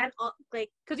 because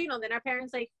you know, then our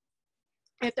parents, like,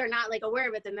 if they're not like aware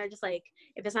of it, then they're just like,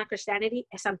 if it's not Christianity,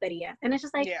 it's santeria. And it's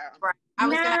just like,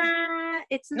 right.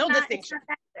 It's no not distinction.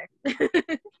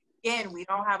 Again, we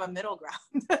don't have a middle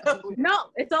ground. No,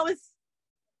 it's always.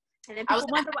 And then people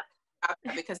wonder why.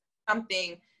 Because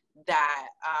something that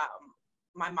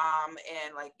my mom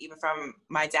and like even from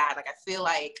my dad, like I feel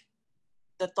like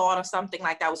the thought of something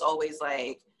like that was always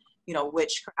like, you know,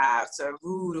 witchcraft or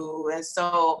voodoo. And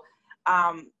so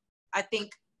I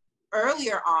think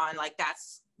earlier on, like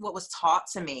that's what was taught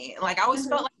to me. Like I always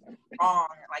felt like wrong,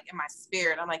 like in my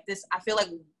spirit. I'm like this, I feel like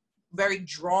very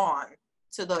drawn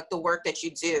to the work that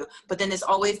you do. But then there's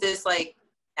always this like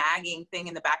nagging thing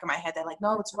in the back of my head that like,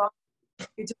 no, it's wrong.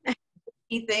 You're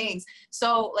doing things.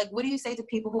 So like, what do you say to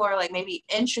people who are like maybe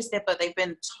interested, but they've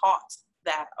been taught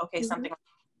that, okay, something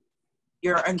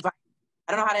you're inviting.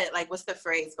 I don't know how to, like, what's the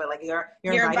phrase, but like you're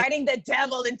inviting the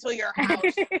devil into your house.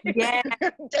 Yeah.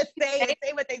 Just say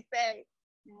what they say.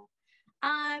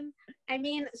 I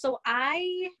mean, so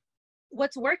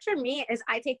what's worked for me is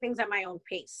I take things at my own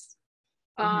pace.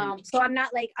 So I'm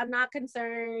not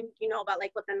concerned, you know, about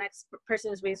like what the next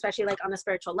person is doing, especially like on a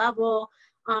spiritual level.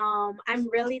 I'm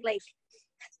really like,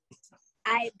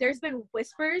 there's been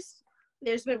whispers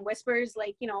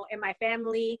like, you know, in my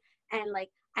family, and like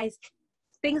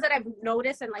things that I've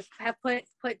noticed and like have put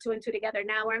two and two together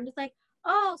now, where I'm just like,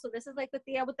 oh, so this is like the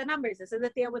Thea with the numbers, this is the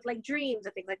Thea with like dreams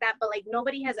and things like that. But like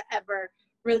nobody has ever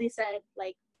really said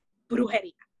like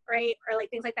brujeria, right? Or like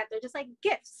things like that. They're just like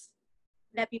gifts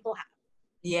that people have.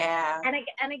 Yeah.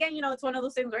 And again, you know, it's one of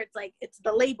those things where it's like, it's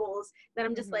the labels that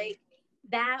I'm just like,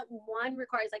 that one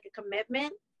requires like a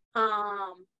commitment.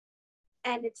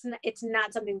 And it's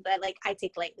not something that like I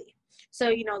take lightly. So,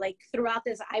 you know, like throughout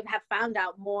this, I have found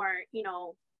out more, you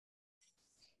know,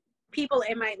 people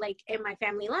in my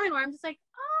family line where I'm just like,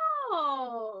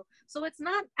 oh, so it's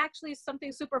not actually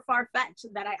something super far-fetched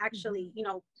that I actually, you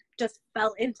know, just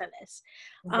fell into this.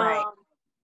 Right.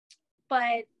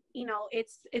 But you know,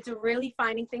 it's really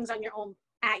finding things on your own,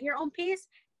 at your own pace.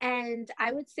 And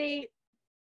I would say,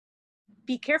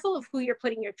 be careful of who you're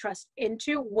putting your trust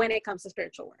into when it comes to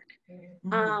spiritual work.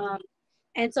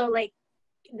 And so like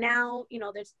now, you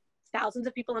know, there's thousands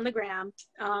of people on the gram,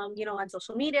 you know, on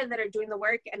social media that are doing the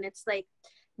work. And it's like,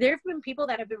 there have been people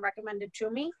that have been recommended to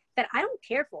me that I don't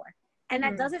care for. And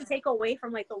that doesn't take away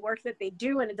from like the work that they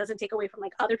do. And it doesn't take away from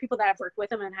like other people that have worked with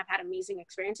them and have had amazing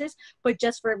experiences. But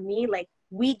just for me, like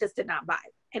we just did not vibe,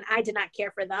 and I did not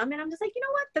care for them. And I'm just like, you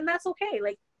know what, then that's okay.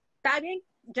 Like, diving,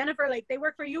 Jennifer, like they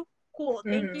work for you. Cool.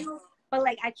 Thank you. But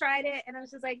like, I tried it and I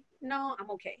was just like, no,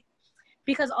 I'm okay.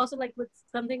 Because also like with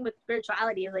something with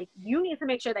spirituality, like you need to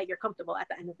make sure that you're comfortable at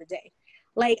the end of the day.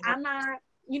 Like I'm not,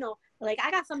 you know, like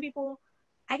I got some people,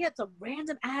 I get some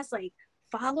random ass like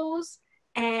follows,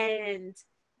 and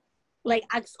like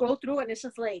I scroll through and it's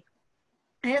just like,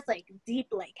 it's like deep,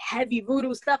 like heavy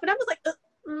voodoo stuff. And I'm just like,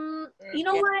 you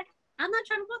know what? I'm not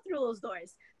trying to go through those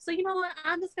doors. So you know what?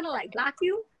 I'm just gonna like block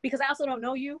you, because I also don't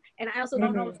know you, and I also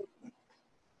don't know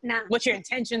what your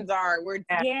intentions are. And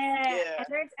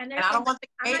there's I don't want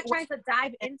I'm not trying to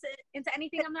dive into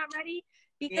anything I'm not ready,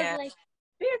 because like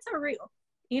spirits are real,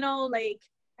 you know, like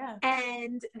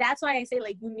and that's why I say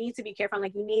like you need to be careful.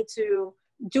 Like you need to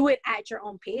do it at your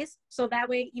own pace, so that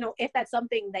way, you know, if that's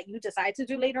something that you decide to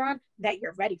do later on, that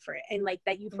you're ready for it, and like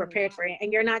that you prepared for it,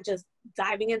 and you're not just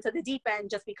diving into the deep end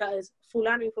just because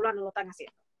fulano y fulano lo están haciendo.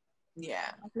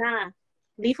 Nah,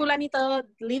 leave fulanito,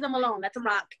 leave them alone. That's a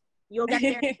rock. You'll get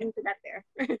there. You need to get there.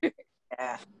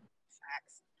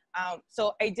 Facts.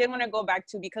 So I did want to go back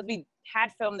to, because we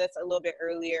had filmed this a little bit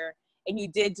earlier, and you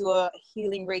did do a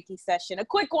healing Reiki session, a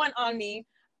quick one on me.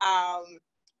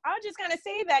 I'll just kind of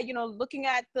say that, you know, looking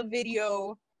at the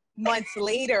video months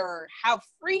later, how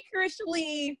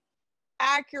freakishly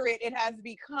accurate it has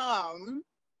become.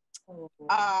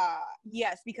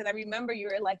 Yes, because I remember you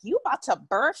were like, you about to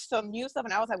birth some new stuff,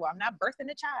 and I was like, well, I'm not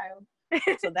birthing a child,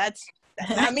 so that's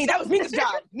not me. That was Mika's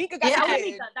job. Mika got the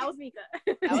kid. That was Mika.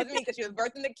 That was Mika. She was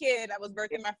birthing the kid. I was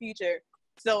birthing my future.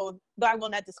 So, though I will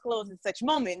not disclose in such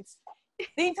moments,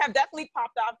 things have definitely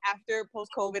popped up after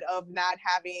post-COVID of now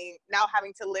having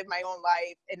to live my own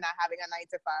life and not having a 9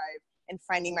 to 5 and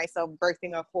finding myself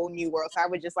birthing a whole new world. So I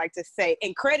would just like to say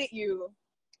and credit you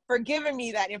for giving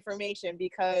me that information,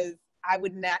 because I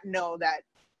would not know that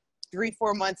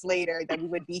 3-4 months later that we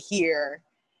would be here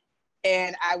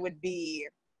and I would be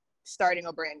starting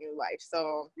a brand new life.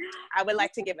 So I would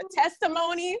like to give a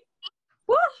testimony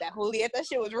that Julietta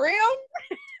shit was real.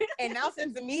 And now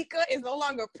since Mika is no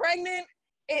longer pregnant,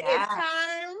 it is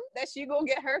time that she go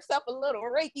get herself a little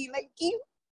Reiki like you.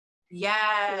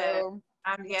 So,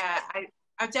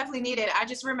 I definitely need it. I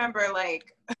just remember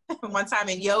like one time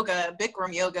in yoga,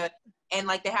 Bikram yoga, and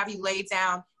like they have you lay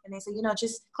down and they say, you know,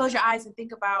 just close your eyes and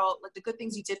think about like the good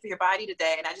things you did for your body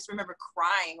today. And I just remember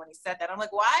crying when he said that. I'm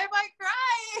like, why am I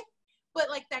crying? But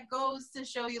like that goes to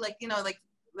show you, like, you know, like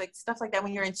stuff like that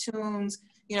when you're in tunes,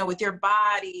 you know, with your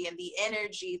body and the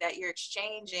energy that you're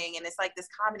exchanging. And it's like this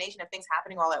combination of things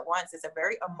happening all at once. It's a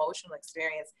very emotional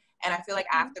experience. And I feel like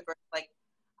after birth, like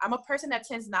I'm a person that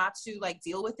tends not to like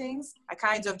deal with things. I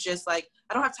kind of just like,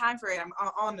 I don't have time for it. I'm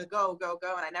on the go.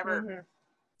 And I never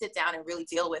sit down and really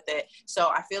deal with it. So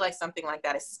I feel like something like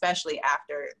that, especially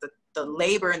after the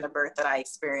labor and the birth that I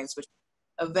experienced, which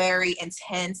a very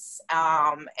intense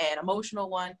and emotional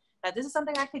one, that this is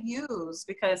something I could use,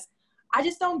 because I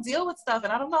just don't deal with stuff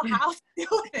and I don't know how to deal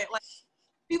with it. Like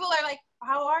people are like,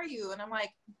 how are you? And I'm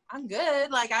like, I'm good.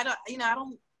 Like I don't.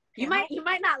 You might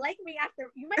not like me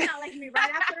right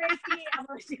after AC. I'm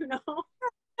gonna let you know.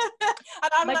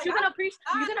 But like, you're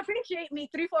gonna appreciate me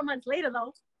 3-4 months later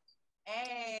though.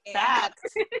 Hey, facts.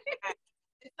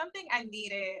 It's something I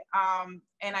needed.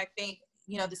 And I think,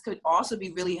 this could also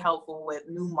be really helpful with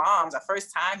new moms, a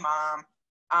first time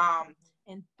mom.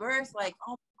 And birth, like,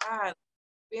 oh my God,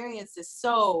 experience is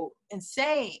so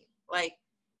insane. Like,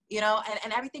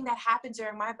 and everything that happened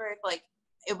during my birth, like,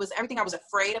 it was everything I was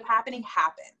afraid of happening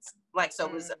happens. Like, so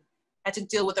it was, I had to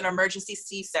deal with an emergency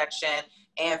C-section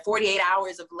and 48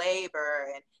 hours of labor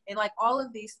and like all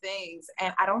of these things.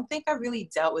 And I don't think I really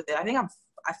dealt with it.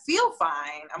 I feel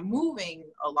fine. I'm moving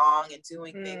along and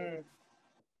doing things.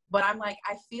 But I'm like,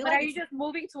 I feel but like. Are you just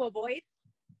moving to avoid?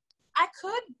 I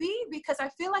could be, because I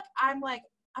feel like I'm like,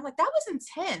 that was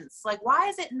intense. Like, why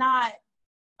is it not,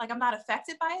 like, I'm not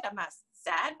affected by it? I'm not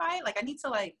sad by it. Like, I need to,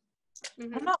 like, I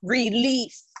don't know.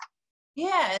 Release.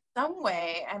 Yeah, in some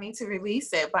way I need to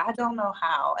release it, but I don't know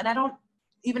how. And I don't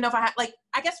even know if I have, like,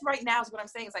 I guess right now is what I'm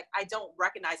saying is, like, I don't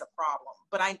recognize a problem,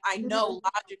 but I know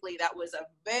logically that was a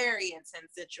very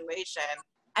intense situation.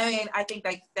 I mean, I think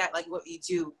like that, like what you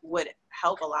do would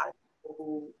help a lot of people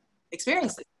who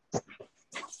experience it.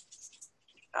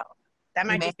 So, that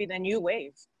might just be the new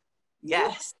wave.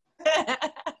 Yes.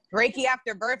 Reiki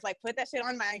after birth, like, put that shit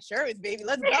on my insurance, baby.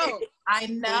 Let's go. I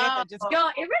know. Yo,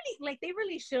 it really, like, they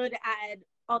really should add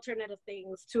alternative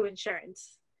things to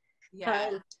insurance.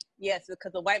 Yeah. Yes,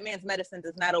 because the white man's medicine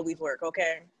does not always work,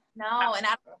 okay? No, and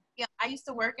I used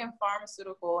to work in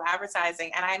pharmaceutical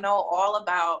advertising, and I know all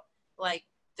about, like,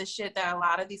 the shit that a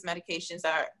lot of these medications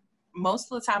are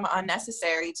most of the time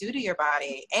unnecessary due to your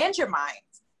body and your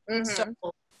mind. So,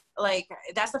 like,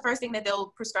 that's the first thing that they'll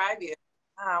prescribe you.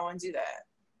 I don't want to do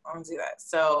that.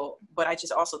 So, but I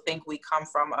just also think we come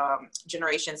from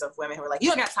generations of women who are like, you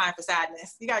don't got time for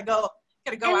sadness. You gotta go out.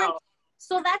 Like,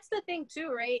 so that's the thing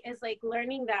too, right? Is like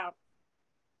learning that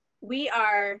we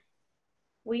are,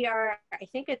 I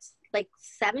think it's like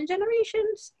 7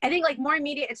 generations. I think like more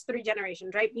immediate, it's 3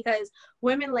 generations, right? Because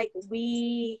women, like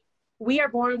we are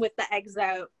born with the eggs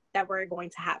that we're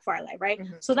going to have for our life, right?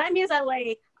 So that means that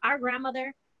like our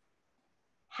grandmother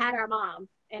had our mom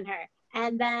in her.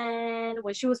 And then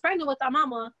when she was pregnant with our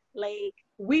mama, like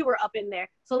we were up in there.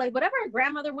 So like whatever our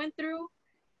grandmother went through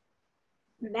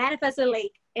manifested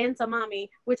like into mommy,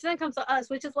 which then comes to us,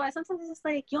 which is why sometimes it's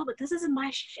like, yo, but this isn't my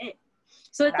shit.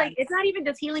 So it's like, it's not even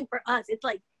just healing for us. It's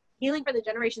like healing for the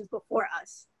generations before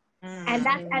us. And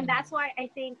that's why I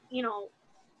think,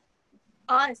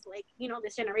 us, like,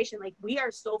 this generation, like we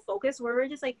are so focused where we're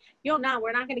just like, we're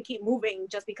not going to keep moving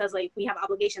just because like we have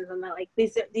obligations and that like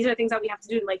these are things that we have to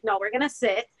do. Like, no, we're going to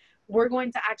sit, we're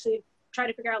going to actually try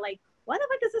to figure out like, why the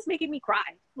fuck is this making me cry?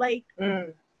 Like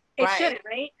it shouldn't,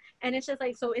 right? And it's just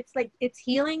like, so it's like, it's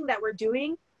healing that we're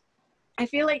doing. I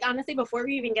feel like honestly, before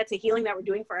we even get to healing that we're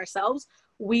doing for ourselves,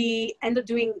 we end up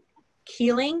doing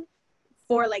healing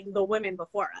for like the women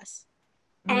before us.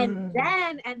 And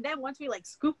then once we like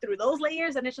scoop through those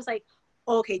layers, and it's just like,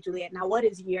 okay, Juliette, now what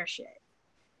is your shit?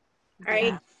 Right.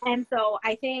 Yeah. And so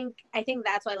I think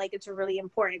that's why like it's really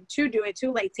important to do it,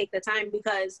 to like take the time,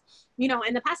 because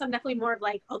in the past I'm definitely more of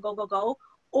like a go,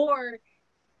 or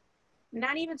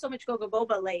not even so much go,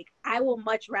 but like I will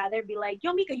much rather be like,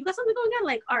 yo, Mika, you got something going on?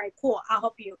 Like, all right, cool, I'll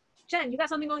help you. Jen, you got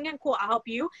something going on? Cool, I'll help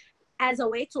you, as a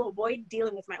way to avoid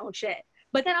dealing with my own shit.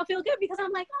 But then I'll feel good because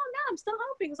I'm like, oh, no, I'm still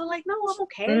helping. So like, no, I'm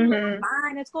okay. I'm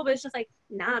fine. It's cool. But it's just like,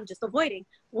 nah, I'm just avoiding.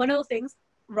 One of those things,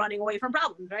 running away from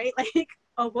problems, right? Like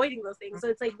avoiding those things. So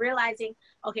it's like realizing,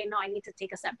 okay, no, I need to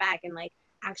take a step back and like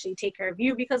actually take care of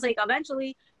you, because like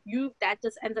eventually that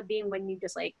just ends up being when you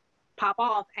just like pop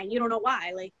off and you don't know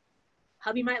why. Like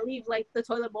hubby might leave like the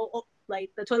toilet bowl, like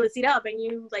the toilet seat up, and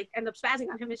you like end up spazzing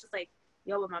on him. It's just like,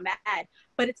 yo, I'm bad.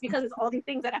 But it's because it's all these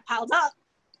things that have piled up.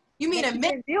 You mean a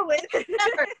minute? Deal with?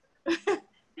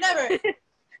 Never.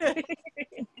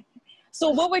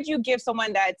 So what would you give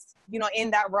someone that's,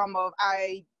 in that realm of,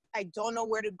 I don't know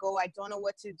where to go, I don't know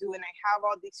what to do, and I have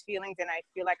all these feelings and I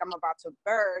feel like I'm about to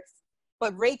burst,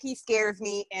 but Reiki scares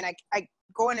me and I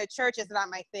going to church is not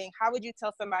my thing. How would you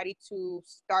tell somebody to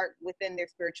start within their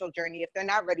spiritual journey if they're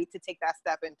not ready to take that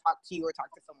step and talk to you or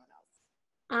talk to someone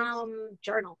else?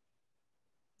 Journal.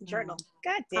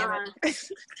 God damn it.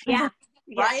 Yeah.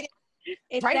 Right?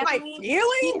 It's write my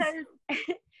feelings?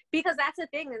 Because that's the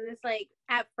thing. And it's like,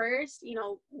 at first,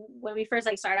 when we first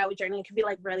like start out with journaling, it can be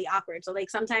like really awkward. So like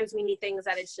sometimes we need things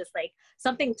that it's just like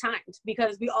something timed,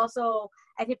 because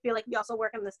I feel like we also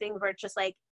work on this thing where it's just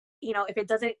like, if it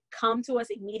doesn't come to us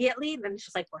immediately, then it's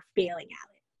just like we're failing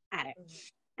at it.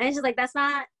 And it's just like, that's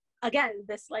not, again,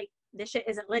 this shit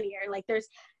isn't linear. Like there's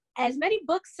as many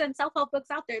books and self-help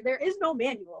books out there. There is no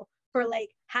manual for like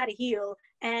how to heal.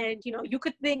 And you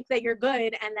could think that you're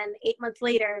good, and then 8 months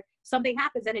later something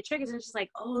happens and it triggers, and it's just like,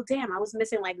 oh damn, I was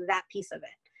missing like that piece of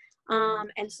it.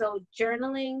 And so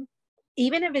journaling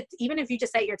even if you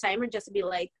just set your timer just to be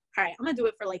like, all right, I'm gonna do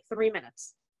it for like 3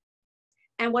 minutes.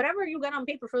 And whatever you got on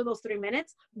paper for those 3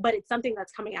 minutes, but it's something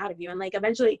that's coming out of you. And like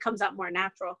eventually it comes out more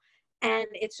natural. And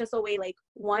it's just a way, like,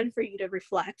 one, for you to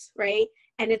reflect, right?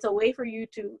 And it's a way for you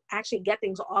to actually get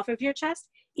things off of your chest,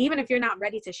 even if you're not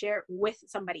ready to share it with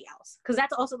somebody else. Because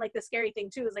that's also like the scary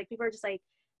thing too, is like people are just like,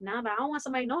 nah, but I don't want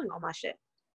somebody knowing all my shit.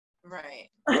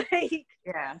 Right. Like,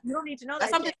 Yeah. you don't need to know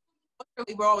That's that something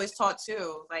shit. we're always taught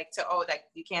too, like like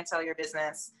you can't tell your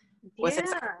business. Yeah.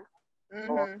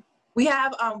 Mm-hmm. We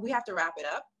have to wrap it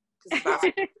up.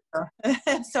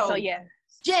 So yeah.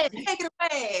 Jen, take it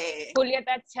away.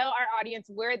 Julietta, tell our audience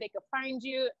where they could find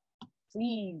you,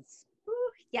 please.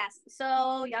 Yes.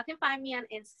 So y'all can find me on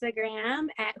Instagram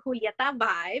at Julietta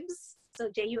Vibes. So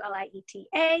Julieta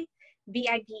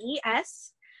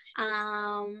Vibes.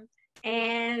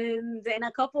 And in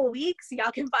a couple of weeks,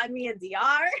 y'all can find me in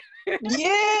DR.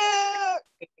 Yeah.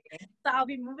 So I'll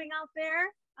be moving out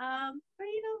there for,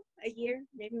 a year,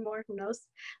 maybe more, who knows.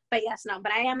 But yes, no,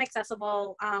 but I am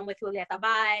accessible with Julietta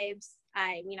Vibes.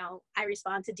 I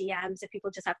respond to DMs if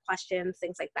people just have questions,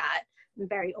 things like that. I'm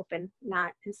very open,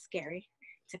 not as scary.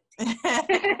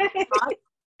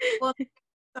 Well, thank you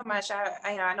so much.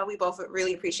 I know we both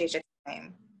really appreciate your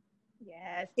time.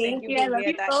 Yes. Thank you. I love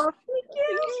you both. Thank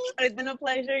you. It's been a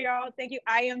pleasure, y'all. Thank you.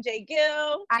 I am J.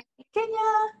 Gill. I'm Kenya.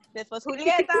 This was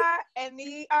Julietta, and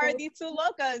we are the two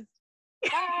locas.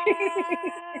 Bye.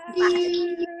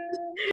 Bye.